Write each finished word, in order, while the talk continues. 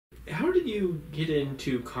How did you get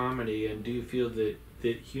into comedy, and do you feel that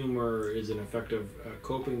humor is an effective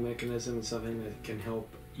coping mechanism, something that can help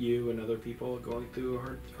you and other people going through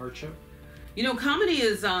a hardship? You know, comedy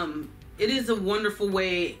is it is a wonderful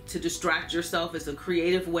way to distract yourself. It's a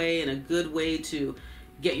creative way and a good way to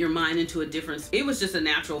get your mind into a different. It was just a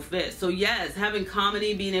natural fit. So yes, having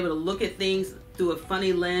comedy, being able to look at things through a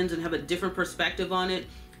funny lens and have a different perspective on it,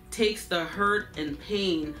 takes the hurt and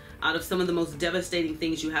pain out of some of the most devastating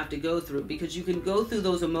things you have to go through, because you can go through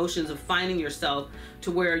those emotions of finding yourself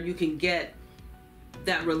to where you can get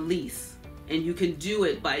that release. And you can do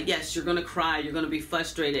it by, yes, you're going to cry, you're going to be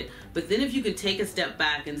frustrated. But then if you can take a step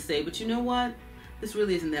back and say, but you know what? This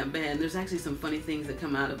really isn't that bad. There's actually some funny things that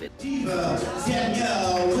come out of it. Diva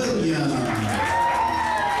Danielle Williams.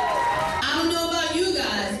 I don't know about you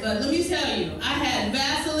guys, but let me tell you, I had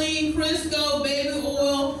Vaseline, Crisco, baby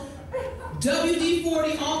oil,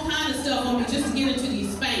 WD-40, all kind of stuff on me just to get into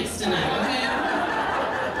these Spanx tonight,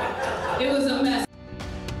 okay? It was a mess.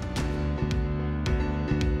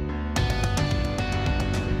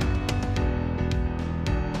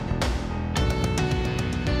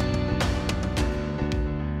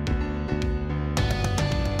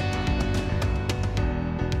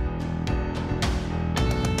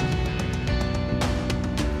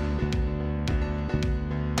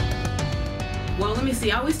 Well, let me see.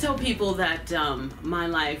 I always tell people that my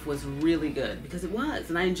life was really good, because it was,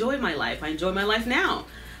 and I enjoyed my life. I enjoy my life now.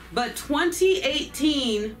 But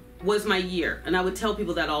 2018 was my year, and I would tell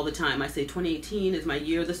people that all the time. I say 2018 is my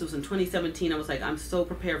year. This was in 2017. I was like, I'm so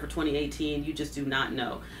prepared for 2018. You just do not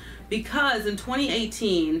know. Because in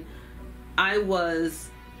 2018, I was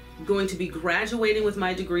going to be graduating with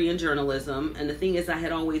my degree in journalism, and the thing is, I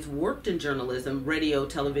had always worked in journalism, radio,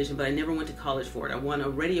 television, but I never went to college for it. I won a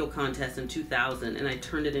radio contest in 2000 and I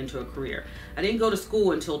turned it into a career. I didn't go to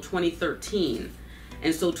school until 2013,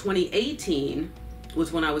 and so 2018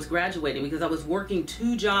 was when I was graduating, because I was working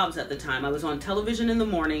 2 jobs at the time. I was on television in the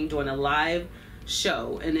morning doing a live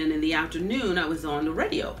show, and then in the afternoon I was on the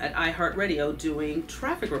radio at iHeartRadio doing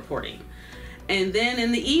traffic reporting. And then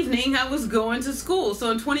in the evening, I was going to school. So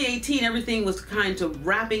in 2018, everything was kind of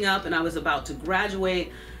wrapping up and I was about to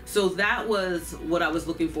graduate. So that was what I was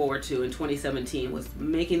looking forward to in 2017, was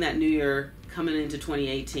making that new year coming into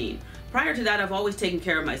 2018. Prior to that, I've always taken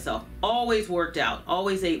care of myself, always worked out,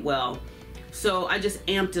 always ate well. So I just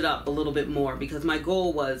amped it up a little bit more, because my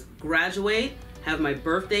goal was graduate, have my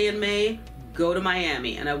birthday in May, go to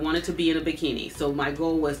Miami, and I wanted to be in a bikini. So my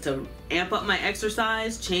goal was to amp up my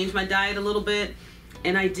exercise, change my diet a little bit,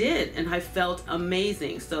 and I did, and I felt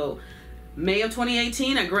amazing. So May of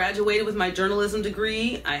 2018, I graduated with my journalism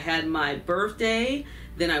degree. I had my birthday,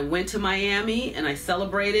 then I went to Miami and I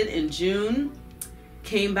celebrated in June,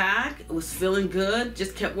 came back, was feeling good,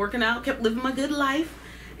 just kept working out, kept living my good life.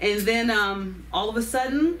 And then all of a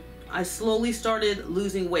sudden, I slowly started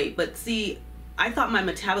losing weight. But see, I thought my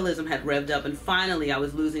metabolism had revved up, and finally I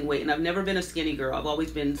was losing weight. And I've never been a skinny girl. I've always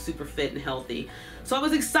been super fit and healthy. So I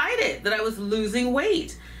was excited that I was losing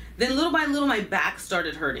weight. Then little by little, my back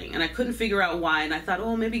started hurting, and I couldn't figure out why. And I thought,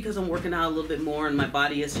 oh, maybe because I'm working out a little bit more and my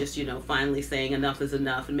body is just, you know, finally saying enough is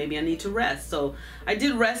enough, and maybe I need to rest. So I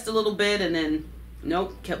did rest a little bit, and then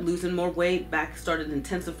nope, kept losing more weight. Back started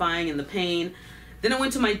intensifying and the pain. Then I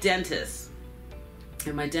went to my dentist.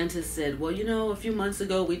 And my dentist said, well, you know, a few months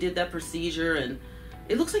ago we did that procedure and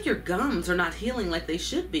it looks like your gums are not healing like they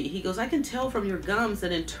should be. He goes, I can tell from your gums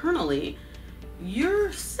that internally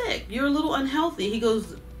you're sick. You're a little unhealthy. He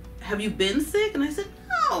goes, have you been sick? And I said,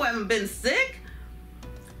 no, I haven't been sick.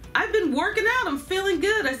 I've been working out. I'm feeling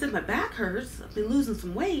good. I said, my back hurts. I've been losing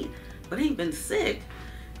some weight, but I ain't been sick.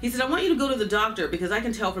 He said, I want you to go to the doctor, because I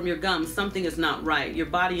can tell from your gums something is not right. Your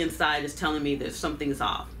body inside is telling me that something's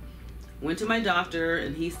off. Went to my doctor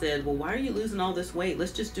and he said, well, why are you losing all this weight?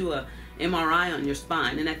 Let's just do a MRI on your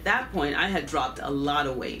spine. And at that point, I had dropped a lot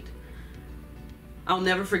of weight. I'll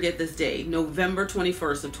never forget this day, November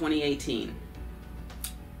 21st of 2018.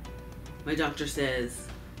 My doctor says,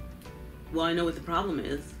 well, I know what the problem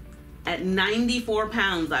is. At 94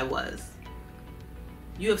 pounds I was.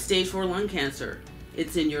 You have stage 4 lung cancer.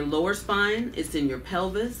 It's in your lower spine, it's in your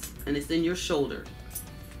pelvis, and it's in your shoulder.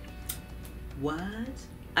 What?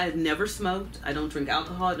 I've never smoked. I don't drink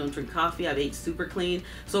alcohol. I don't drink coffee. I've ate super clean.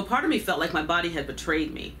 So part of me felt like my body had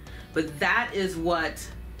betrayed me. But that is what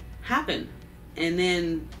happened. And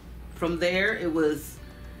then from there, I was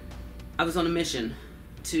on a mission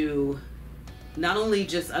to not only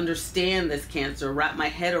just understand this cancer, wrap my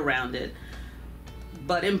head around it,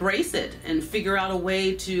 but embrace it and figure out a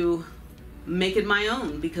way to make it my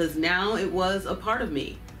own, because now it was a part of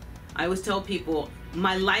me. I always tell people,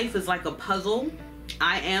 my life is like a puzzle.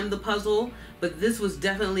 I am the puzzle, but this was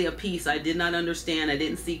definitely a piece I did not understand, I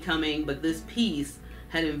didn't see coming, but this piece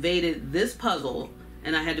had invaded this puzzle,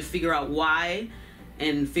 and I had to figure out why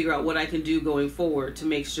and figure out what I can do going forward to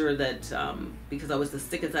make sure that, because I was the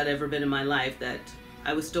sickest I'd ever been in my life, that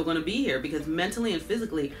I was still going to be here, because mentally and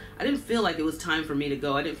physically, I didn't feel like it was time for me to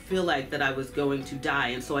go. I didn't feel like that I was going to die,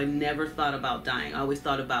 and so I never thought about dying. I always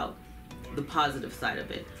thought about the positive side of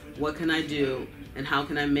it. What can I do, and how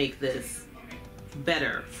can I make this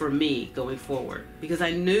better for me going forward? Because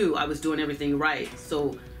I knew I was doing everything right.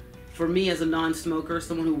 So for me as a non-smoker,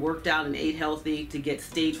 someone who worked out and ate healthy to get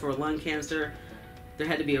stage 4 lung cancer, there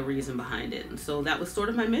had to be a reason behind it. And so that was sort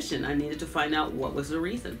of my mission. I needed to find out what was the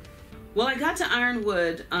reason. Well, I got to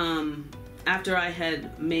Ironwood after I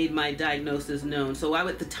had made my diagnosis known. So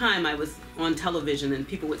at the time I was on television, and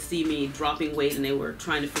people would see me dropping weight, and they were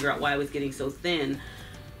trying to figure out why I was getting so thin.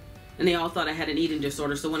 And they all thought I had an eating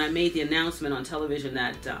disorder. So when I made the announcement on television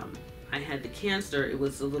that I had the cancer, it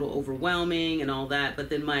was a little overwhelming and all that. But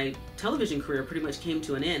then my television career pretty much came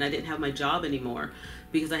to an end. I didn't have my job anymore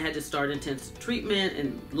because I had to start intensive treatment,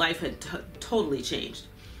 and life had totally changed.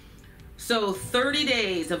 So 30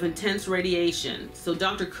 days of intense radiation. So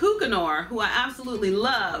Dr. Kukunoor, who I absolutely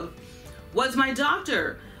love, was my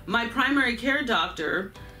doctor. My primary care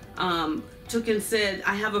doctor took and said,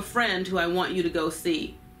 I have a friend who I want you to go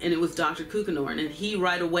see. And it was Dr. Kukunoor, and he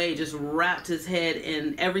right away just wrapped his head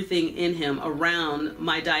and everything in him around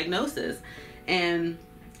my diagnosis. And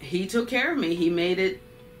he took care of me. He made it,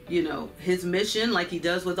 you know, his mission, like he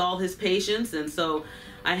does with all his patients. And so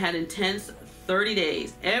I had intense 30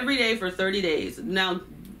 days, every day for 30 days. Now,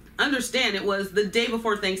 understand, it was the day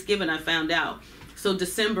before Thanksgiving I found out. So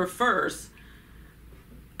December 1st,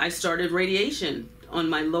 I started radiation on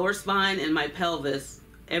my lower spine and my pelvis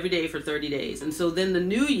every day for 30 days. And so then the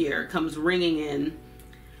new year comes ringing in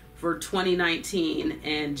for 2019.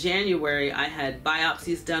 And January, I had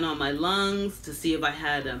biopsies done on my lungs to see if I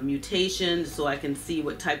had a mutation so I can see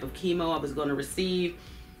what type of chemo I was going to receive.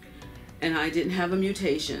 And I didn't have a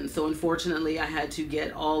mutation. So unfortunately, I had to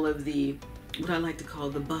get all of the, what I like to call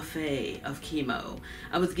the buffet of chemo.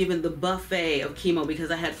 I was given the buffet of chemo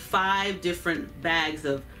because I had 5 different bags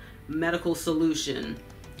of medical solution.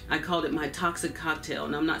 I called it my toxic cocktail.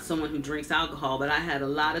 And I'm not someone who drinks alcohol, but I had a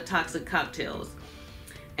lot of toxic cocktails.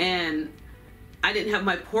 And I didn't have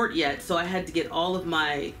my port yet, so I had to get all of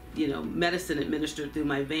my, you know, medicine administered through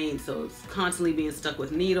my veins. So it's constantly being stuck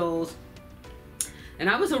with needles. And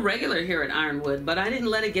I was a regular here at Ironwood, but I didn't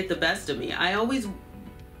let it get the best of me. I always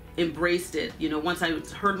embraced it. You know, once I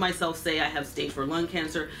heard myself say I have stage 4 lung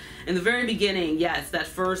cancer, in the very beginning, yes, that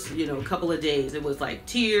first, you know, couple of days, it was like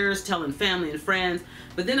tears, telling family and friends.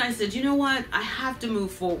 But then I said, you know what? I have to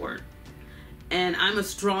move forward. And I'm a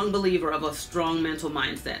strong believer of a strong mental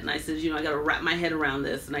mindset. And I said, you know, I got to wrap my head around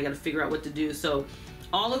this, and I got to figure out what to do. So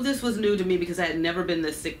all of this was new to me because I had never been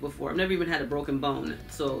this sick before. I've never even had a broken bone.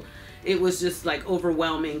 So it was just like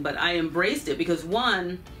overwhelming, but I embraced it because,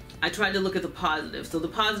 one, I tried to look at the positive. So the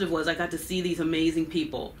positive was I got to see these amazing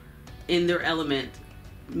people in their element,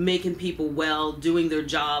 making people well, doing their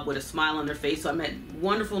job with a smile on their face. So I met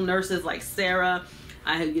wonderful nurses like Sarah.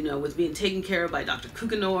 I, you know, was being taken care of by Dr.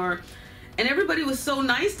 Kukunoor, and everybody was so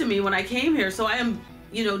nice to me when I came here. So I am,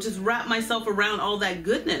 you know, just wrap myself around all that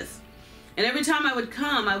goodness. And every time I would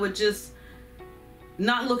come, I would just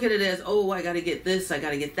not look at it as, oh, I got to get this, I got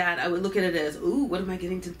to get that. I would look at it as, ooh, what am I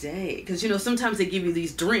getting today? Because, you know, sometimes they give you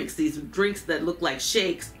these drinks that look like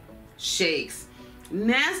shakes.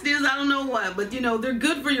 Nasty as I don't know what, but, you know, they're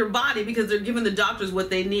good for your body because they're giving the doctors what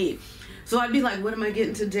they need. So I'd be like, what am I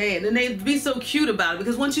getting today? And then they'd be so cute about it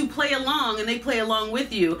because once you play along and they play along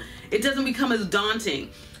with you, it doesn't become as daunting.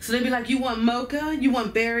 So they'd be like, you want mocha, you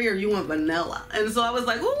want berry, or you want vanilla? And so I was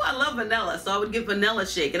like, ooh, I love vanilla. So I would get vanilla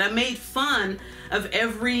shake. And I made fun of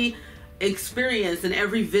every experience and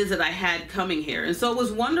every visit I had coming here. And so it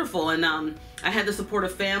was wonderful. And I had the support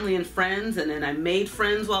of family and friends. And then I made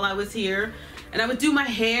friends while I was here. And I would do my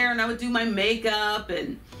hair and I would do my makeup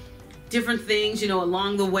and different things, you know,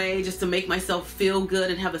 along the way just to make myself feel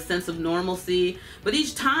good and have a sense of normalcy. But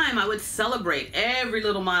each time I would celebrate every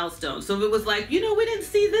little milestone. So if it was like, you know, we didn't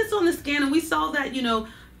see this on the scan and we saw that, you know,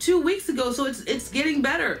 2 weeks ago, so it's getting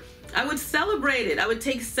better. I would celebrate it. I would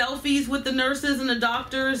take selfies with the nurses and the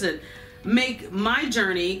doctors and make my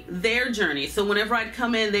journey their journey. So whenever I'd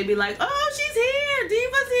come in, they'd be like, oh, she's here,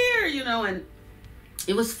 Diva's here, you know, and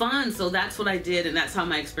it was fun. So that's what I did, and that's how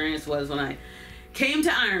my experience was when I came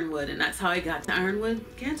to Ironwood, and that's how I got to Ironwood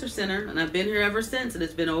Cancer Center, and I've been here ever since, and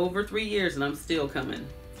it's been over 3 years, and I'm still coming.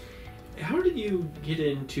 How did you get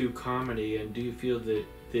into comedy, and do you feel that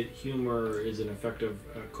that humor is an effective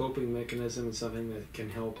coping mechanism and something that can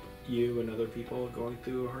help you and other people going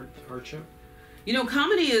through a hardship? You know,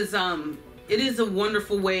 comedy is it is a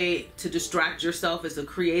wonderful way to distract yourself. It's a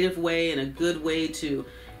creative way and a good way to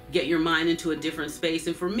get your mind into a different space.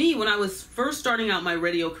 And for me, when I was first starting out my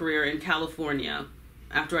radio career in California,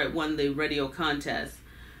 after I won the radio contest,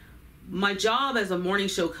 my job as a morning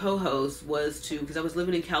show co-host was because I was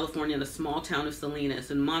living in California in a small town of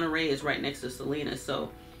Salinas, and Monterey is right next to Salinas.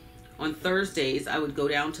 So on Thursdays, I would go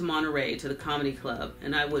down to Monterey to the comedy club,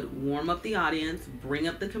 and I would warm up the audience, bring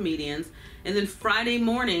up the comedians, and then Friday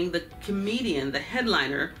morning, the comedian, the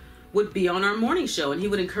headliner, would be on our morning show, and he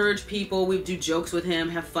would encourage people. We'd do jokes with him,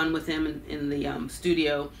 have fun with him in the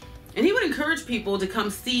studio, and he would encourage people to come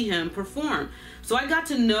see him perform. So I got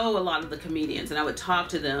to know a lot of the comedians, and I would talk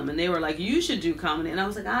to them, and they were like, you should do comedy. And I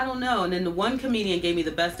was like, I don't know. And then the one comedian gave me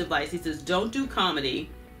the best advice. He says, don't do comedy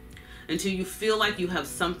until you feel like you have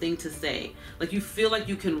something to say. Like you feel like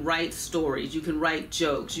you can write stories, you can write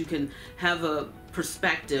jokes, you can have a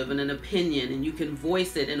perspective and an opinion, and you can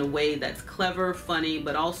voice it in a way that's clever, funny,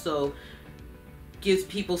 but also gives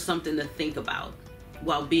people something to think about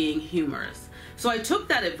while being humorous. So I took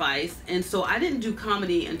that advice, and so I didn't do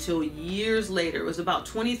comedy until years later. It was about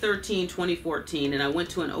 2013, 2014, and I went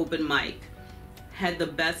to an open mic, had the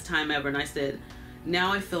best time ever, and I said,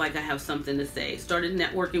 now I feel like I have something to say. Started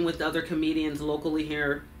networking with other comedians locally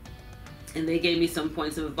here, and they gave me some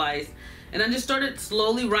points of advice. And I just started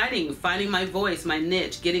slowly writing, finding my voice, my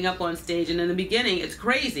niche, getting up on stage. And in the beginning, it's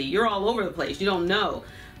crazy. You're all over the place. You don't know.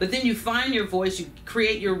 But then you find your voice, you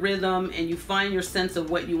create your rhythm, and you find your sense of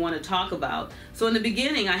what you want to talk about. So in the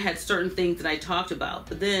beginning, I had certain things that I talked about.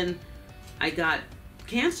 But then I got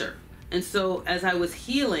cancer. And so as I was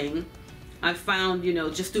healing, I found, you know,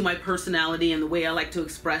 just through my personality and the way I like to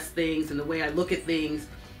express things and the way I look at things,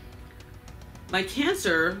 my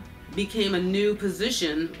cancer became a new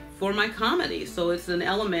position for my comedy. So it's an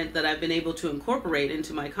element that I've been able to incorporate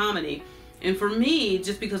into my comedy. And for me,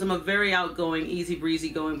 just because I'm a very outgoing, easy breezy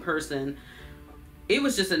going person, it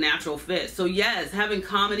was just a natural fit. So yes, having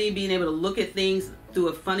comedy, being able to look at things through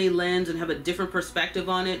a funny lens and have a different perspective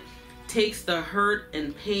on it, takes the hurt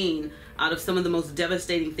and pain out of some of the most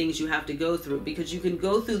devastating things you have to go through, because you can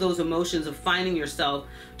go through those emotions of finding yourself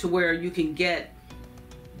to where you can get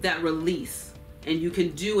that release. And you can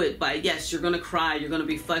do it by, yes, you're going to cry, you're going to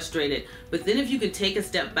be frustrated. But then if you can take a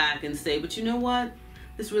step back and say, but you know what?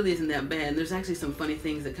 This really isn't that bad. There's actually some funny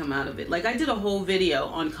things that come out of it. Like I did a whole video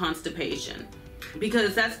on constipation,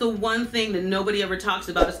 because that's the one thing that nobody ever talks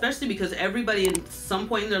about, especially because everybody in some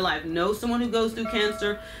point in their life knows someone who goes through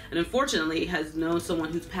cancer, and unfortunately has known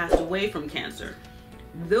someone who's passed away from cancer.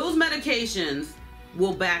 Those medications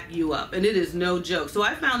will back you up, and it is no joke. So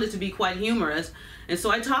I found it to be quite humorous, and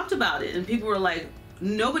so I talked about it, and people were like,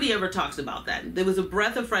 nobody ever talks about that. There was a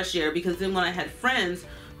breath of fresh air, because then when I had friends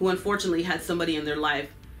who unfortunately had somebody in their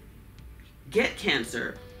life get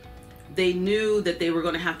cancer, they knew that they were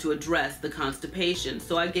going to have to address the constipation.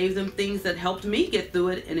 So I gave them things that helped me get through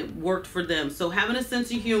it, and it worked for them. So having a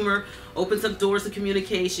sense of humor opens up doors of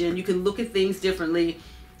communication. You can look at things differently,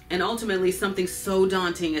 and ultimately something so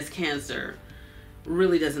daunting as cancer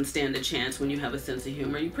really doesn't stand a chance when you have a sense of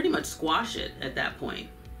humor. You pretty much squash it at that point.